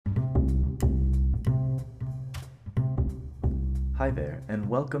Hi there, and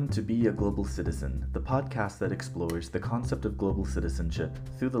welcome to Be a Global Citizen, the podcast that explores the concept of global citizenship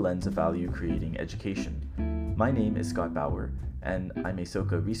through the lens of value-creating education. My name is Scott Bauer, and I'm a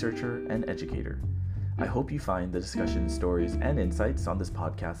SOCA researcher and educator. I hope you find the discussion, stories, and insights on this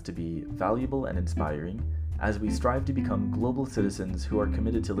podcast to be valuable and inspiring as we strive to become global citizens who are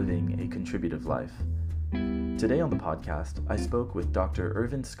committed to living a contributive life. Today on the podcast, I spoke with Dr.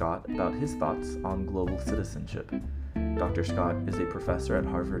 Irvin Scott about his thoughts on global citizenship. Dr. Scott is a professor at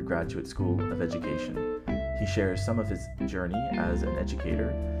Harvard Graduate School of Education. He shares some of his journey as an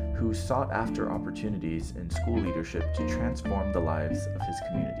educator who sought after opportunities in school leadership to transform the lives of his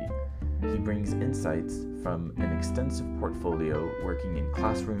community. He brings insights from an extensive portfolio working in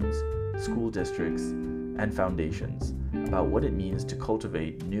classrooms, school districts, and foundations about what it means to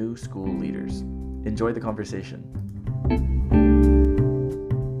cultivate new school leaders. Enjoy the conversation.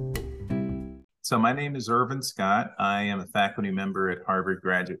 So my name is Irvin Scott. I am a faculty member at Harvard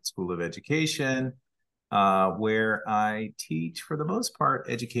Graduate School of Education, where I teach, for the most part,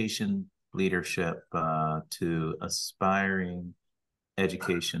 education leadership to aspiring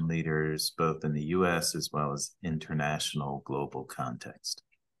education leaders, both in the U.S. as well as international global context.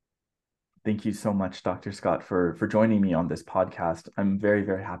 Thank you so much, Dr. Scott, for joining me on this podcast. I'm very,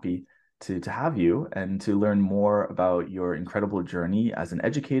 very happy to have you and to learn more about your incredible journey as an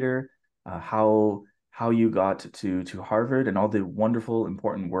educator, how you got to Harvard and all the wonderful,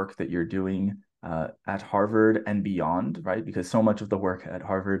 important work that you're doing at Harvard and beyond, right? Because so much of the work at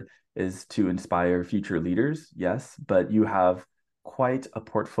Harvard is to inspire future leaders, yes, but you have quite a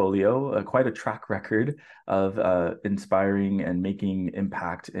portfolio, quite a track record of inspiring and making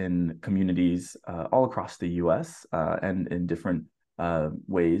impact in communities all across the U.S. And in different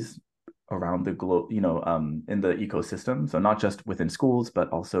ways around the globe, in the ecosystem. So not just within schools, but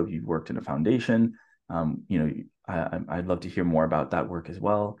also you've worked in a foundation. I'd love to hear more about that work as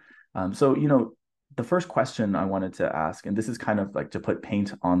well. The first question I wanted to ask, and this is kind of like to put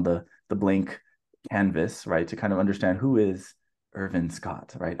paint on the blank canvas, right? To kind of understand who is Irvin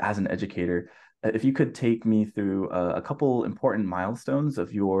Scott, right? As an educator, if you could take me through a couple important milestones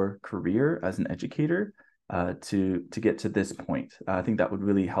of your career as an educator, to get to this point. I think that would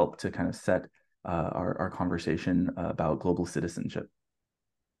really help to kind of set our conversation about global citizenship.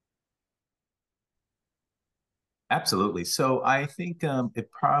 Absolutely. So I think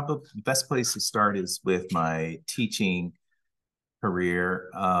the best place to start is with my teaching career.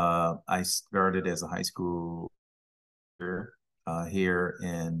 I started as a high school here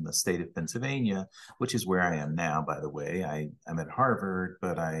in the state of Pennsylvania, which is where I am now, by the way. I'm at Harvard,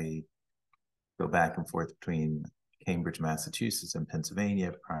 but I go back and forth between Cambridge, Massachusetts, and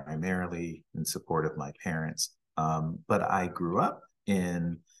Pennsylvania, primarily in support of my parents. But I grew up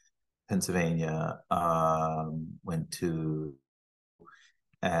in Pennsylvania, went to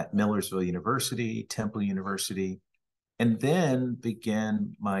at Millersville University, Temple University, and then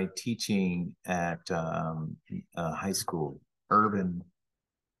began my teaching at high school, Urban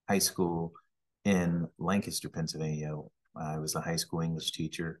High School in Lancaster, Pennsylvania. I was a high school English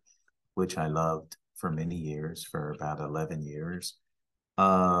teacher, which I loved for many years, for about 11 years.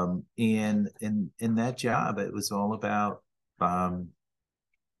 And in that job, it was all about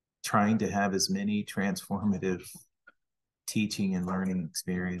trying to have as many transformative teaching and learning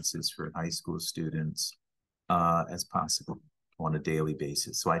experiences for high school students as possible on a daily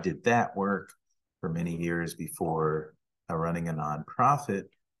basis. So I did that work for many years before running a nonprofit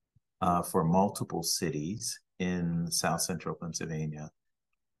for multiple cities in South Central Pennsylvania.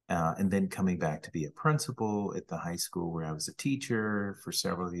 And then coming back to be a principal at the high school where I was a teacher for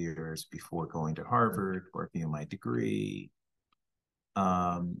several years before going to Harvard, working on my degree,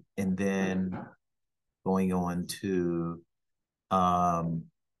 and then going on to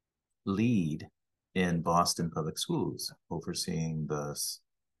lead in Boston Public Schools, overseeing the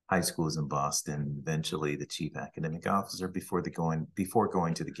high schools in Boston, eventually the chief academic officer before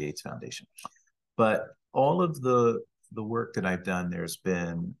going to the Gates Foundation. But all of the work that I've done, there's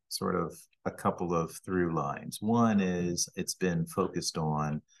been sort of a couple of through lines. One is it's been focused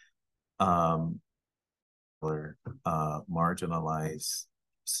on marginalized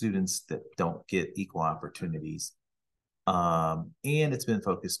students that don't get equal opportunities. And it's been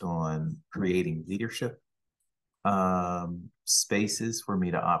focused on creating leadership spaces for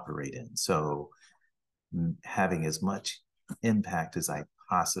me to operate in. So having as much impact as I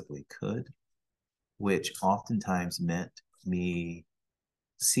possibly could, which oftentimes meant me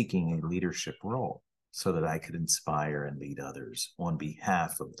seeking a leadership role so that I could inspire and lead others on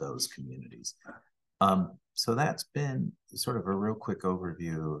behalf of those communities. So that's been sort of a real quick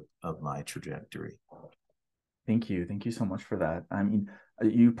overview of my trajectory. Thank you. Thank you so much for that. I mean,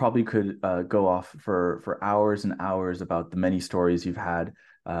 you probably could go off for hours and hours about the many stories you've had,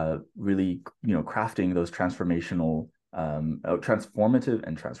 really, crafting those transformative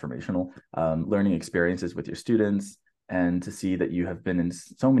and transformational learning experiences with your students, and to see that you have been in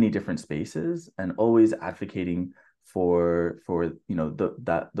so many different spaces and always advocating for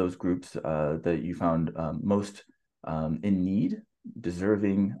those groups that you found most in need,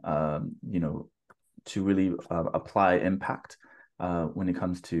 deserving, to really apply impact when it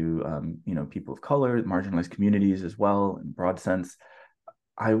comes to people of color, marginalized communities as well, in broad sense.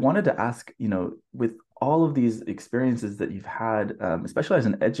 I wanted to ask, with all of these experiences that you've had, especially as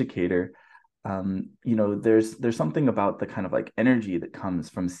an educator, there's something about the kind of like energy that comes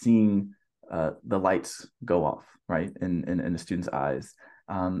from seeing the lights go off, right, in the student's eyes.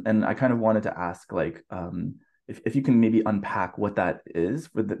 And I kind of wanted to ask, like, if you can maybe unpack what that is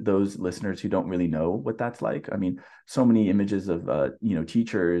for those listeners who don't really know what that's like. I mean, so many images of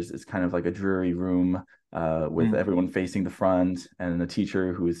teachers is kind of like a dreary room with Mm. everyone facing the front and a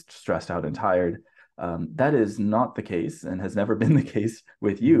teacher who is stressed out and tired. That is not the case and has never been the case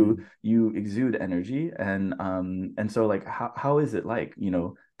with you. Mm. You exude energy, and so, like, how is it like,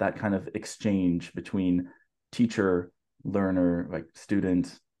 that kind of exchange between teacher, learner, like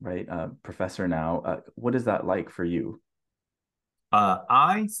student, right? Professor now. What is that like for you?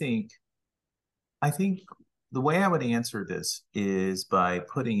 I think the way I would answer this is by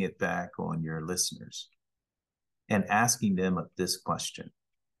putting it back on your listeners and asking them this question.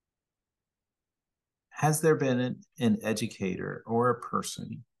 Has there been an educator or a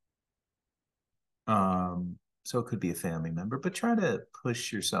person, so it could be a family member, but try to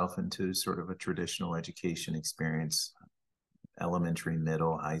push yourself into sort of a traditional education experience, elementary,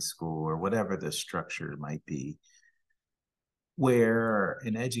 middle, high school, or whatever the structure might be, where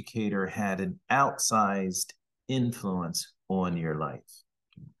an educator had an outsized influence on your life.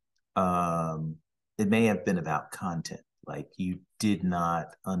 Um, it may have been about content, like you did not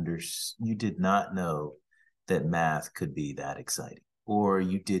know that math could be that exciting, or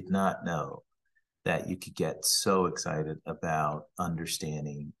you did not know that you could get so excited about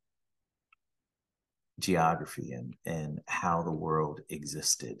understanding geography and how the world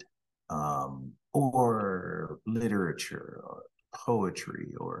existed, or literature, or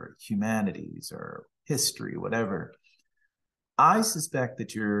poetry, or humanities, or history, whatever. I suspect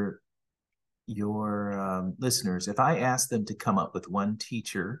that your listeners, if I ask them to come up with one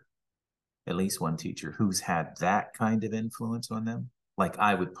teacher, at least one teacher who's had that kind of influence on them, like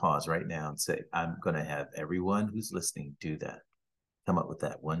I would pause right now and say, I'm going to have everyone who's listening do that. Come up with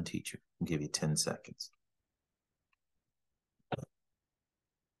that one teacher. I'll give you 10 seconds.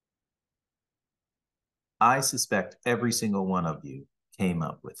 I suspect every single one of you came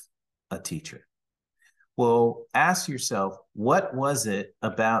up with a teacher. Well, ask yourself, what was it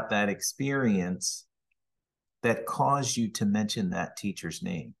about that experience that caused you to mention that teacher's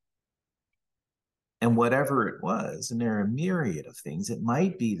name? And whatever it was, and there are a myriad of things, it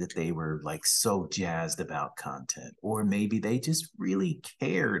might be that they were like so jazzed about content, or maybe they just really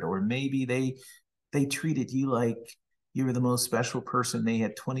cared, or maybe they treated you like you were the most special person. They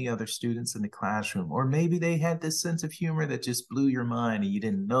had 20 other students in the classroom, or maybe they had this sense of humor that just blew your mind and you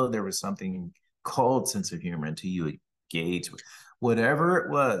didn't know there was something called sense of humor until you engaged with whatever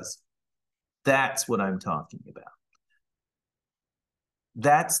it was. That's what I'm talking about.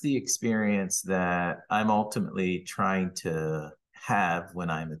 That's the experience that I'm ultimately trying to have when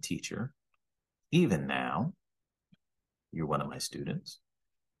I'm a teacher. Even now, you're one of my students.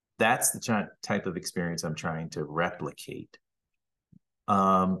 That's the type of experience I'm trying to replicate.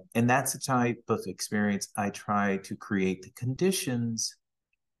 And that's the type of experience I try to create the conditions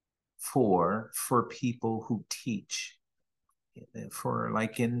for people who teach, for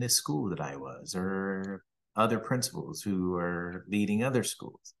like in the school that I was, or other principals who are leading other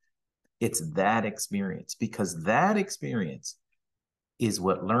schools. It's that experience, because that experience is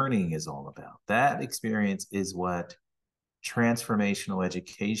what learning is all about. That experience is what transformational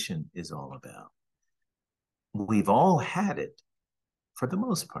education is all about. We've all had it for the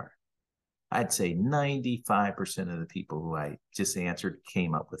most part. I'd say 95% of the people who I just answered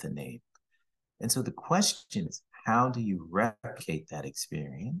came up with a name. And so the question is, how do you replicate that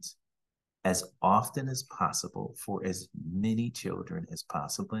experience as often as possible for as many children as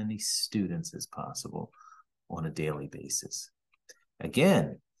possible and these students as possible on a daily basis?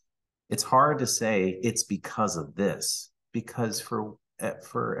 Again, it's hard to say it's because of this, because for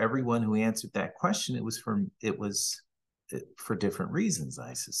everyone who answered that question, it was for different reasons,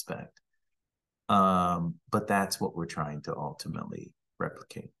 I suspect. But that's what we're trying to ultimately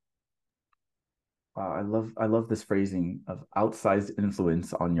replicate. Wow, I love this phrasing of outsized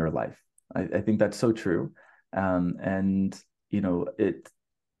influence on your life. I think that's so true. And it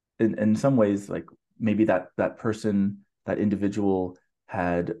in some ways, like maybe that person, that individual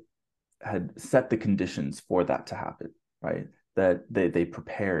had set the conditions for that to happen, right? That they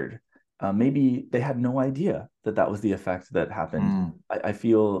prepared. Maybe they had no idea that that was the effect that happened. Mm, I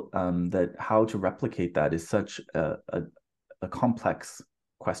feel that how to replicate that is such a complex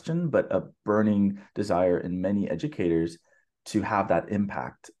question, but a burning desire in many educators to have that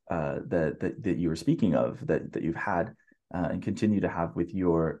impact that you were speaking of, that you've had and continue to have with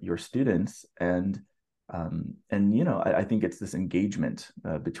your students. And I think it's this engagement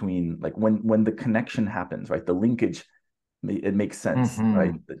between, like, when the connection happens, right? The linkage, it makes sense,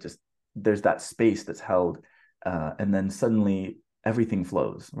 right? hmm. That just there's that space that's held, and then suddenly everything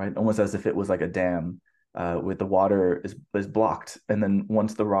flows, right? Almost as if it was like a dam with the water is blocked, and then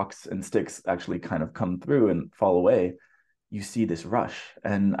once the rocks and sticks actually kind of come through and fall away, you see this rush.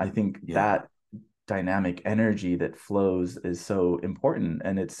 And I think Yeah. that dynamic energy that flows is so important,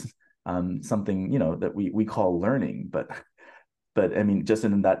 and it's something that we call learning, but I mean, just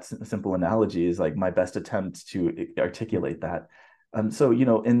in that simple analogy is like my best attempt to articulate that. So,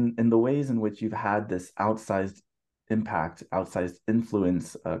 in the ways in which you've had this outsized impact, outsized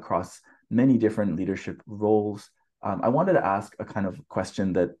influence across many different leadership roles, I wanted to ask a kind of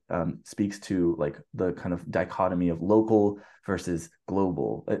question that speaks to like the kind of dichotomy of local versus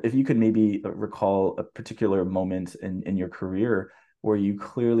global. If you could maybe recall a particular moment in your career where you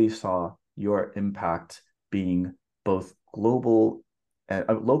clearly saw your impact being both local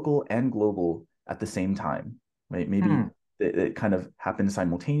and global at the same time, right? Maybe Hmm. it kind of happened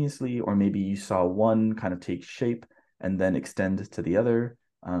simultaneously, or maybe you saw one kind of take shape and then extend to the other.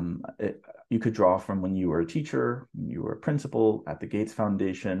 You could draw from when you were a teacher, you were a principal at the Gates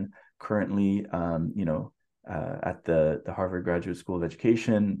Foundation, currently, at the Harvard Graduate School of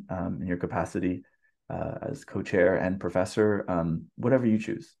Education, in your capacity as co-chair and professor, whatever you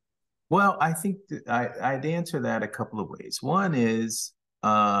choose. Well, I think I'd answer that a couple of ways. One is,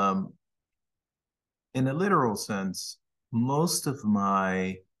 um, in a literal sense, most of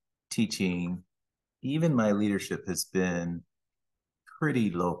my teaching, even my leadership, has been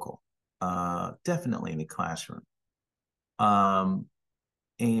pretty local, definitely in the classroom, um,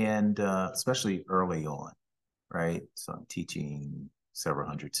 and especially early on, right? So I'm teaching several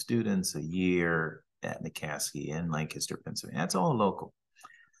hundred students a year at McCaskey in Lancaster, Pennsylvania. That's all local.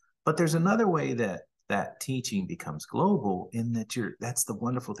 But there's another way that teaching becomes global in that that's the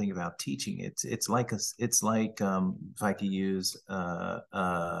wonderful thing about teaching. It's like if I could use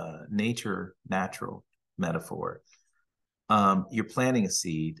natural metaphor. You're planting a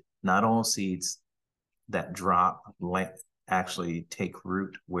seed. Not all seeds that drop actually take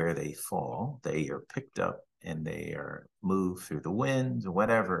root where they fall. They are picked up and they are moved through the winds or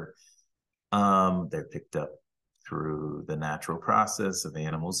whatever. They're picked up through the natural process of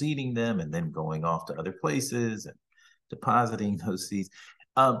animals eating them and then going off to other places and depositing those seeds.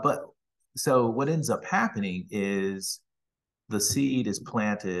 But so what ends up happening is the seed is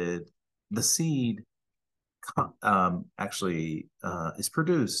planted, the seed actually is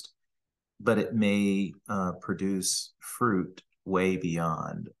produced, but it may produce fruit way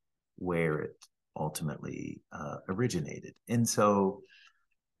beyond where it ultimately originated. And so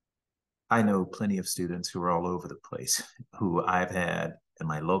I know plenty of students who are all over the place who I've had in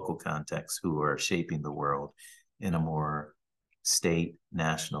my local context who are shaping the world in a more state,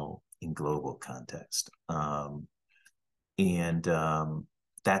 national, and global context. And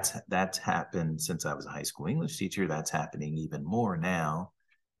that's happened since I was a high school English teacher. That's happening even more now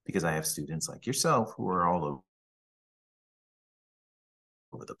because I have students like yourself who are all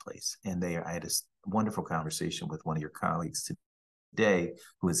over the place. And I had a wonderful conversation with one of your colleagues today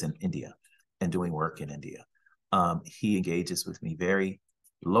who is in India and doing work in India. He engages with me very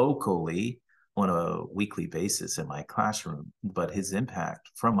locally on a weekly basis in my classroom, but his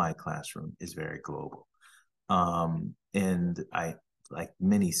impact from my classroom is very global. And I, like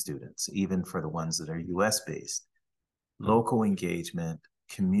many students, even for the ones that are US based, local engagement,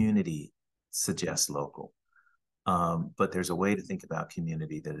 community suggests local. But there's a way to think about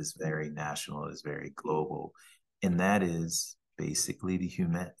community that is very national, is very global, and that is basically the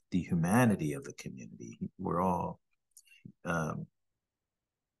humanity of the community. We're all um,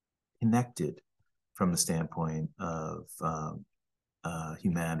 connected from the standpoint of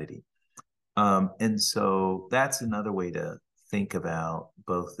humanity, and so that's another way to think about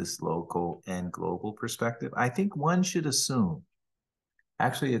both this local and global perspective. I think one should assume,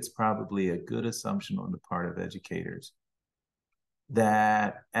 actually, it's probably a good assumption on the part of educators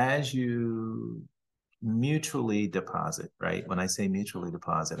that as you mutually deposit, right? When I say mutually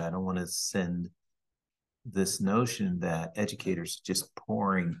deposit, I don't want to send this notion that educators just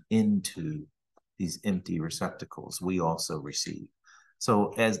pouring into these empty receptacles. We also receive.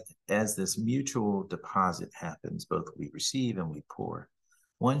 So as this mutual deposit happens, both we receive and we pour,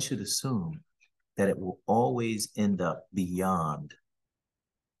 one should assume that it will always end up beyond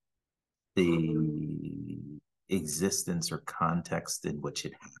the existence or context in which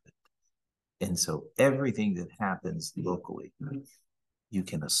it happened. And so everything that happens locally, you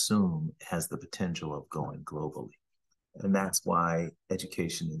can assume has the potential of going globally. And that's why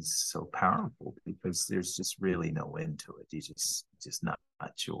education is so powerful, because there's just really no end to it. You just not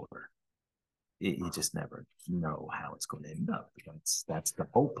sure. You just never know how it's going to end up. That's the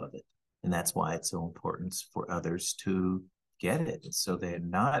hope of it. And that's why it's so important for others to get it, so they're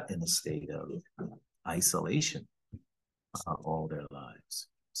not in a state of isolation all their lives.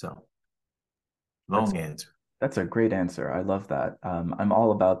 So, That's long answer. That's a great answer. I love that. I'm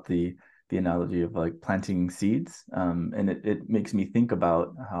all about the analogy of like planting seeds, and it makes me think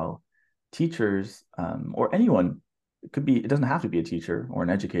about how teachers or anyone, it could be, it doesn't have to be a teacher or an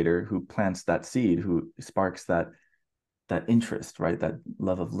educator who plants that seed, who sparks that interest, right? That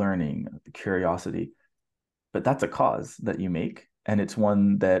love of learning, the curiosity. But that's a cause that you make, and it's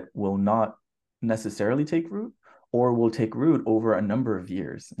one that will not necessarily take root or will take root over a number of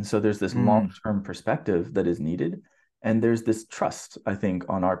years. And so there's this Mm, long-term perspective that is needed. And there's this trust, I think,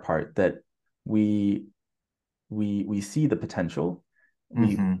 on our part that we we see the potential.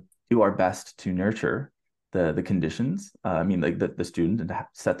 We mm-hmm, do our best to nurture the conditions. I mean, like the student, and to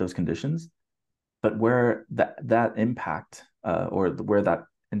set those conditions, but where that impact where that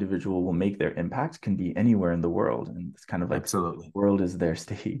individual will make their impact can be anywhere in the world, and it's kind of like absolutely. world is their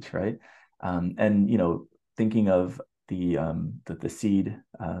stage, right? And thinking of the seed,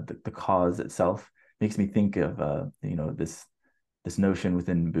 the cause itself makes me think of this notion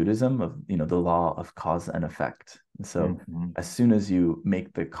within Buddhism of the law of cause and effect. And so Mm-hmm, as soon as you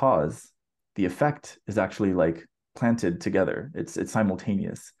make the cause, the effect is actually like planted together. It's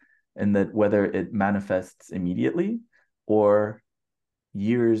simultaneous, and that whether it manifests immediately or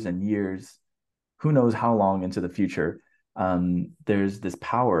years and years, who knows how long into the future, there's this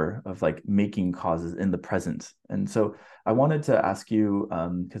power of like making causes in the present. And so I wanted to ask you,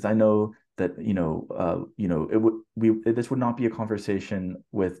 because I know that it would this would not be a conversation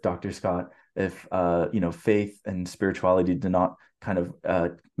with Dr. Scott if faith and spirituality did not kind of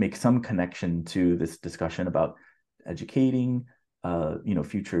make some connection to this discussion about educating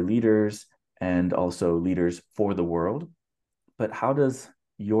future leaders and also leaders for the world. But how does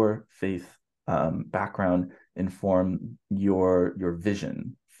your faith background inform your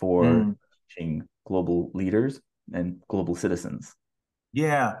vision for mm. teaching global leaders and global citizens?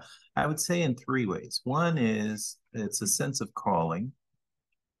 Yeah, I would say in three ways. One is it's a sense of calling,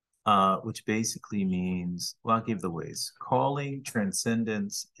 which basically means, well, I'll give the ways: calling,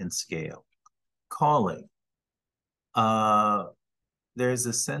 transcendence, and scale. Calling, uh, there's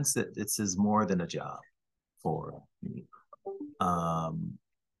a sense that this is more than a job for me. Um,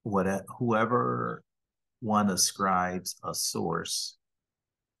 whoever one ascribes a source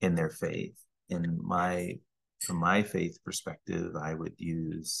in their faith. From my faith perspective, I would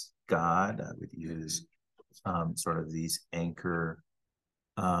use God. I would use sort of these anchor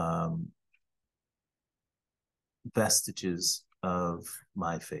um, vestiges of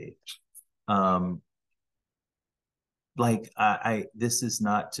my faith. Um, this is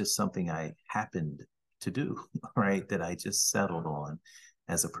not just something I happened to do, right? That I just settled on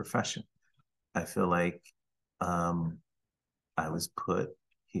as a profession. I feel like um, I was put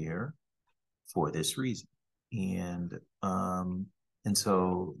here for this reason. And um, and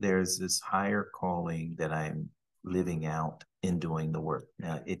so there's this higher calling that I'm living out in doing the work.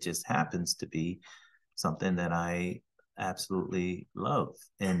 Now, it just happens to be something that I absolutely love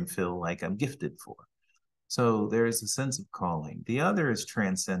and feel like I'm gifted for. So there is a sense of calling. The other is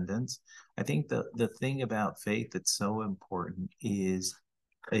transcendence. I think the thing about faith that's so important is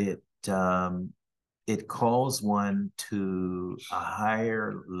it it calls one to a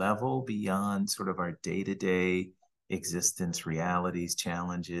higher level beyond sort of our day-to-day existence, realities,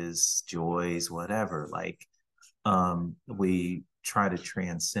 challenges, joys, whatever. Like we try to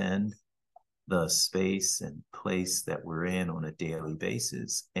transcend the space and place that we're in on a daily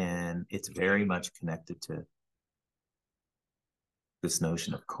basis. And it's very much connected to this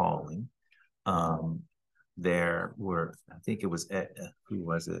notion of calling. Um, there were, I think it was, who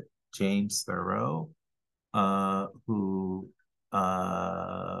was it? James Thoreau, who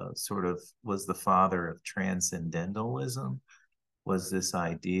sort of was the father of transcendentalism, was this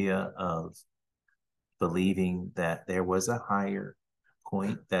idea of believing that there was a higher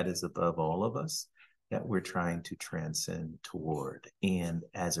point that is above all of us that we're trying to transcend toward. And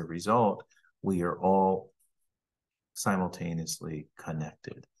as a result, we are all simultaneously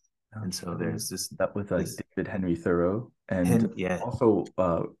connected. And so Absolutely. there's this, That with this, David Henry Thoreau and and yeah, also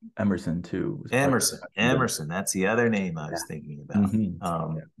Emerson too was part Emerson, mentioned in. Emerson, that's the other name I was Yeah. thinking about.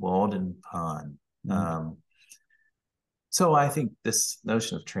 Hmm. Yeah. Walden Pond. Mhm. So I think this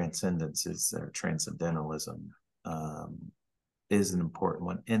notion of transcendence is or transcendentalism um, is an important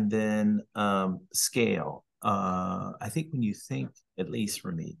one. And then scale. I think when you think, at least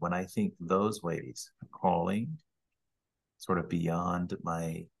for me, when I think those ways, calling sort of beyond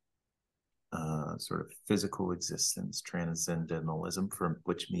my sort of physical existence, transcendentalism, for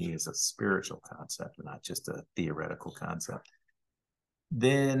which me is a spiritual concept, not just a theoretical concept,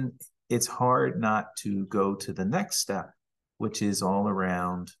 then it's hard not to go to the next step, which is all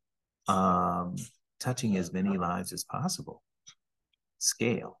around um, touching as many lives as possible.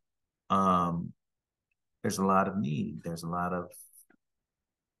 Scale. Um, there's a lot of need.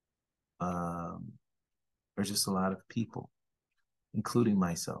 Um, there's just a lot of people, including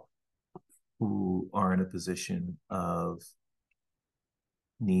myself, who are in a position of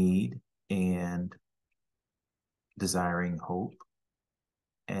need and desiring hope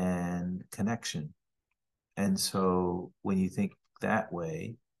and connection. And so when you think that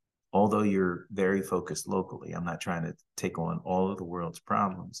way, although you're very focused locally, I'm not trying to take on all of the world's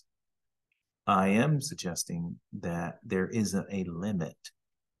problems. I am suggesting that there isn't a limit.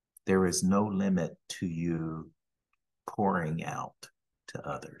 There is no limit to you pouring out to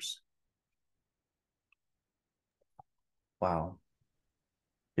others. Wow.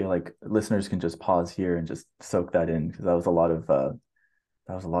 I feel like listeners can just pause here and just soak that in because that was a lot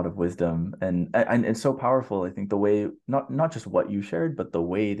of wisdom and it's so powerful. I think the way not just what you shared, but the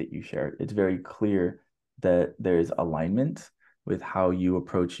way that you shared. It's very clear that there's alignment with how you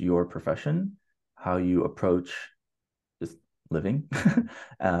approach your profession, how you approach just living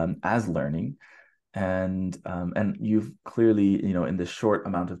as learning. And you've clearly, in this short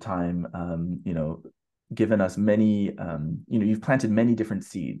amount of time, given us many, you've planted many different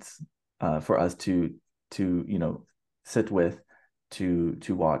seeds for us to sit with, to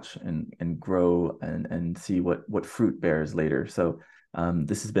watch and grow and see what fruit bears later. So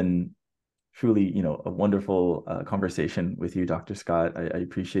this has been truly, a wonderful conversation with you, Dr. Scott. I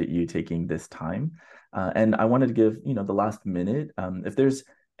appreciate you taking this time. And I wanted to give, the last minute, if there's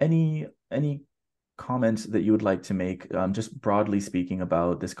any comments that you would like to make, just broadly speaking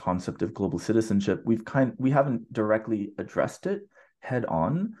about this concept of global citizenship. We haven't directly addressed it head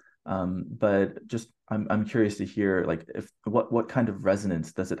on, but just I'm curious to hear like if what kind of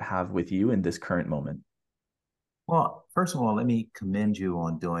resonance does it have with you in this current moment? Well, first of all, let me commend you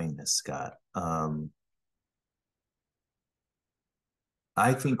on doing this, Scott.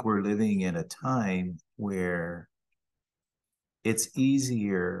 I think we're living in a time where it's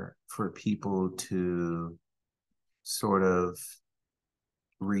easier for people to sort of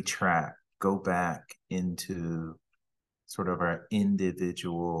retract, go back into sort of our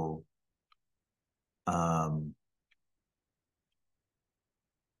individual um,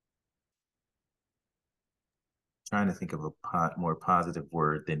 trying to think of a more positive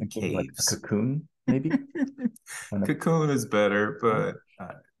word than Think of like a caves. cocoon, maybe? Kind of. Cocoon is better, but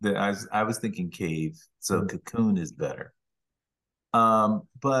I was thinking cave, so Mhm. cocoon is better.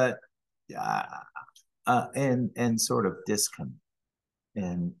 But uh, and sort of disconnect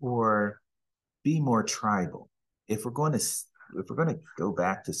and or be more tribal. If we're going to if we're going to go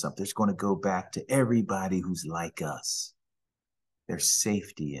back to something, it's going to go back to everybody who's like us. There's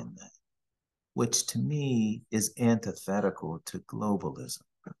safety in that, which to me is antithetical to globalism.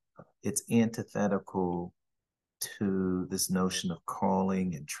 It's antithetical to this notion of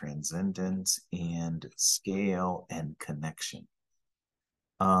calling and transcendence and scale and connection.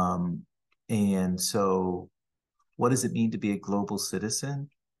 Um, and so, what does it mean to be a global citizen?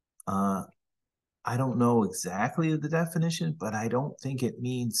 Uh, I don't know exactly the definition, but I don't think it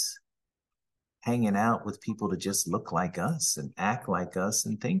means hanging out with people to just look like us and act like us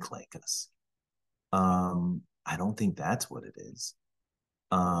and think like us. I don't think that's what it is.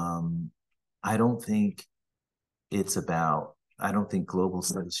 Um, I don't think I don't think global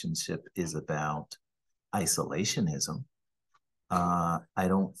citizenship is about isolationism. I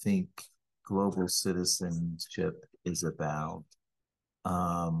don't think global citizenship is about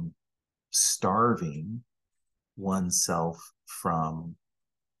um, starving oneself from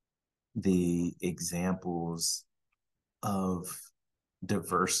the examples of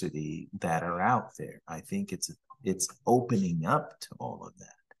diversity that are out there. I think it's opening up to all of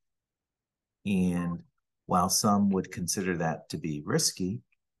that. And While some would consider that to be risky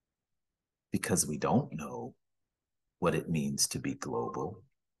because we don't know what it means to be global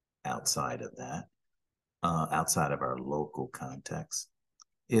outside of that, outside of our local context,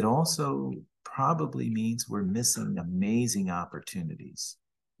 it also probably means we're missing amazing opportunities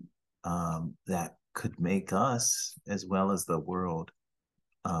that could make us, as well as the world,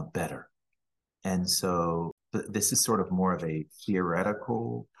 better. And so this is sort of more of a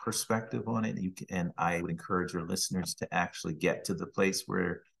theoretical perspective on it. And I would encourage your listeners to actually get to the place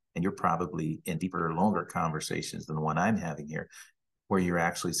where, and you're probably in deeper, longer conversations than the one I'm having here, where you're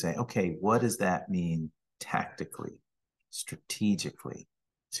actually saying, okay, what does that mean tactically, strategically,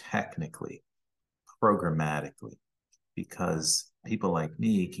 technically, programmatically? Because people like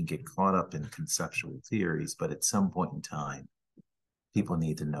me can get caught up in conceptual theories, but at some point in time, people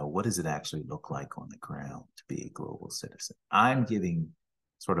need to know, what does it actually look like on the ground to be a global citizen? I'm giving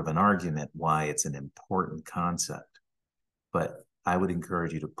sort of an argument why it's an important concept, but I would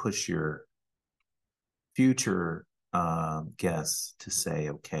encourage you to push your future guests to say,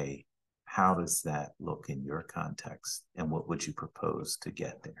 okay, how does that look in your context, and what would you propose to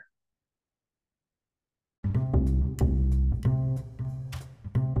get there?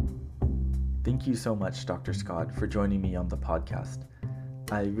 Thank you so much, Dr. Scott, for joining me on the podcast.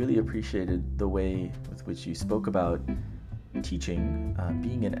 I really appreciated the way with which you spoke about teaching,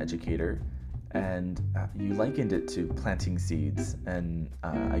 being an educator, and you likened it to planting seeds. And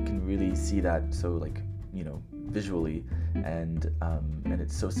I can really see that so, like, visually, and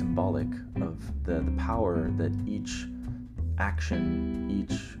it's so symbolic of the power that each action,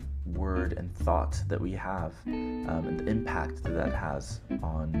 each word and thought that we have, and the impact that has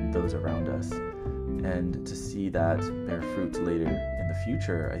on those around us. And to see that bear fruit later in the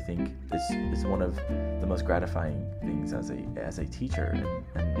future, I think is one of the most gratifying things as a teacher,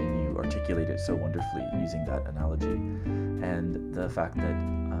 and you articulate it so wonderfully using that analogy. And the fact that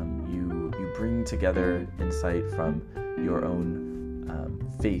you bring together insight from your own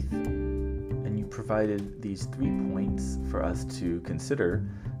faith, and you provided these 3 points for us to consider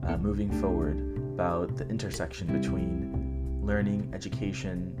moving forward about the intersection between learning,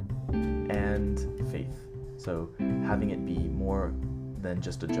 education, and faith. So having it be more than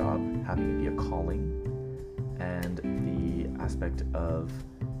just a job, having it be a calling, and the aspect of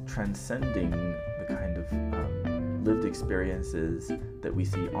transcending the kind of lived experiences that we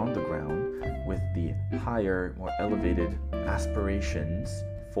see on the ground with the higher, more elevated aspirations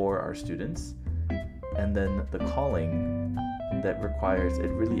for our students, and then the calling that requires, it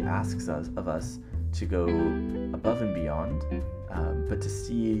really asks us of us to go above and beyond, but to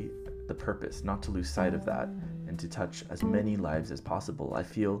see the purpose, not to lose sight of that, and to touch as many lives as possible. I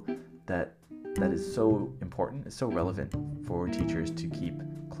feel that is so important, it's so relevant for teachers to keep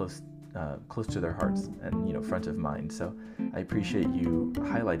close to their hearts and front of mind. So I appreciate you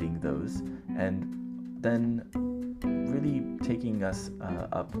highlighting those, and then really taking us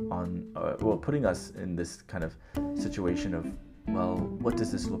up on, putting us in this kind of situation of, well, what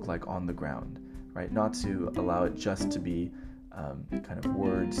does this look like on the ground, right? Not to allow it just to be kind of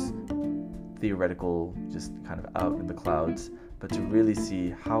words, theoretical, just kind of out in the clouds, but to really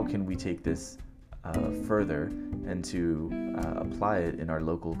see how can we take this further and to apply it in our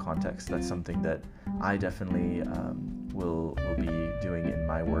local context. That's something that I definitely will be doing in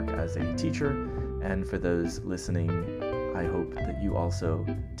my work as a teacher. And for those listening, I hope that you also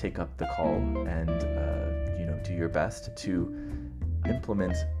take up the call and do your best to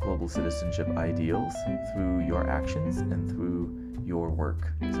implement global citizenship ideals through your actions and through your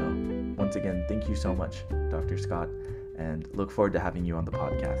work. So once again, thank you so much, Dr. Scott, and look forward to having you on the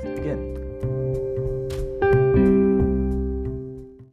podcast again.